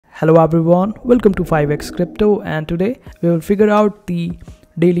Hello everyone, welcome to 5x Crypto, and today we will figure out the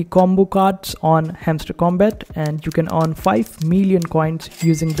daily combo cards on Hamster Kombat, and you can earn 5 million coins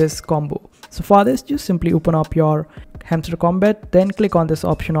using this combo. So for this, just simply open up your Hamster Kombat, then click on this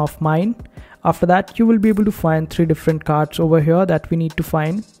option of mine. After that, you will be able to find 3 different cards over here that we need to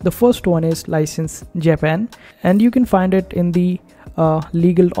find. The first one is license Japan, and you can find it in the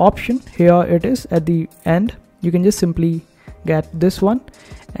legal option. Here it is at the end. You can just simply get this one.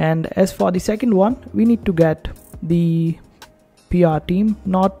 And as for the second one, we need to get the PR team,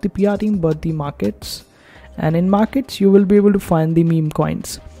 not the PR team but the markets, and in markets you will be able to find the meme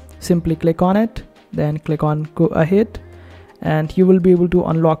coins. Simply click on it, then click on go ahead, and you will be able to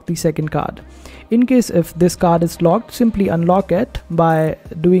unlock the second card. In case if this card is locked, simply unlock it by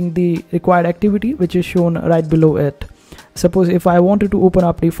doing the required activity which is shown right below it. Suppose if I wanted to open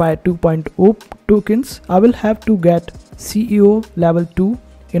up the Fire 2.0 tokens, I will have to get CEO level 2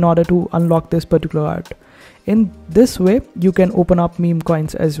 in order to unlock this particular card. In this way, you can open up meme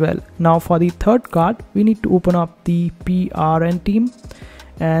coins as well. Now for the third card, we need to open up the PRN team,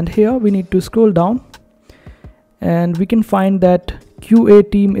 and here we need to scroll down and we can find that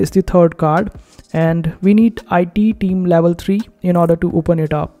QA team is the third card, and we need IT team level 3 in order to open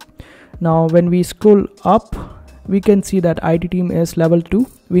it up. Now when we scroll up, we can see that IT team is level 2.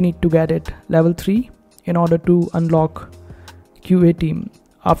 We need to get it level 3 in order to unlock QA team.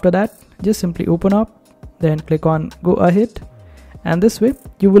 After that, just simply open up, then click on go ahead, and this way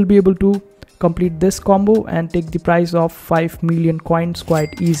you will be able to complete this combo and take the prize of 5 million coins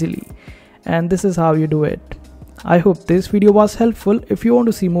quite easily. And this is how you do it. I hope this video was helpful. If you want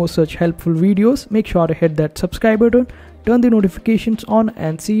to see more such helpful videos, make sure to hit that subscribe button, turn the notifications on,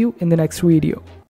 and see you in the next video.